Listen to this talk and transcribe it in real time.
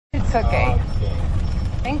It's okay.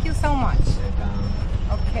 Thank you so much.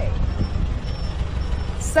 Okay.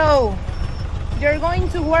 So, you're going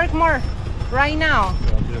to work more right now?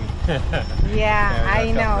 Yeah,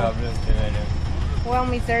 I know. Well,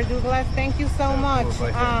 Mr. Douglas, thank you so much.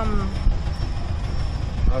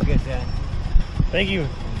 Okay, sir. Thank you.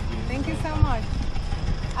 Thank you so much.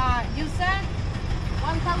 You said 1,500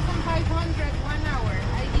 1 hour.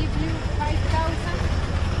 I give you 5,000.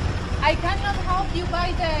 I cannot help you buy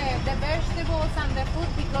the vegetables and the food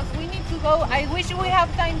because we need to go. I wish we have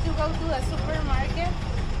time to go to the supermarket,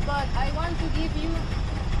 but I want to give you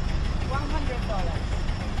 $100.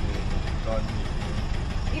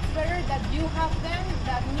 It's better that you have them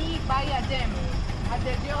than me buy a them at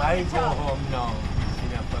the job. I go home now.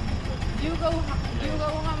 You go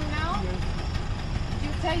home now. You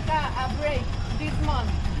take a break this month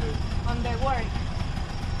on the work.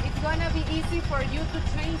 It's gonna be easy for you to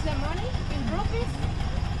change the money in rupees.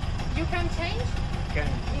 You can change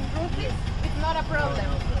in rupees. It's not a problem.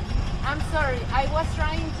 I'm sorry. I was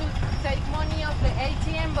trying to take money off the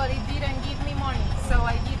ATM, but it didn't give me money, so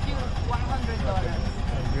I give you $100.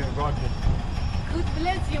 God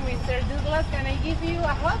bless you, Mr. Douglas. Can I give you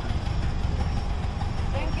a hug?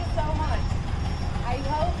 Thank you so much. I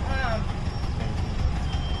hope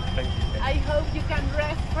I hope you can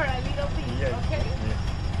rest for a little bit, okay?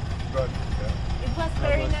 It was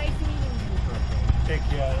very nice meeting you. Take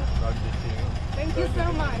care. God bless you. Thank you so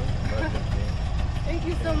much. Thank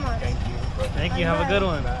you so much. Thank you. Have a good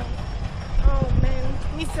one. Oh man,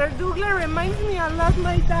 Mr. Douglas reminds me a lot of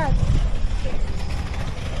my dad.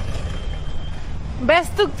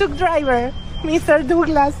 Best tuk-tuk driver, Mr.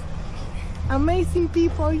 Douglas. Amazing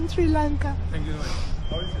people in Sri Lanka. Thank you very much.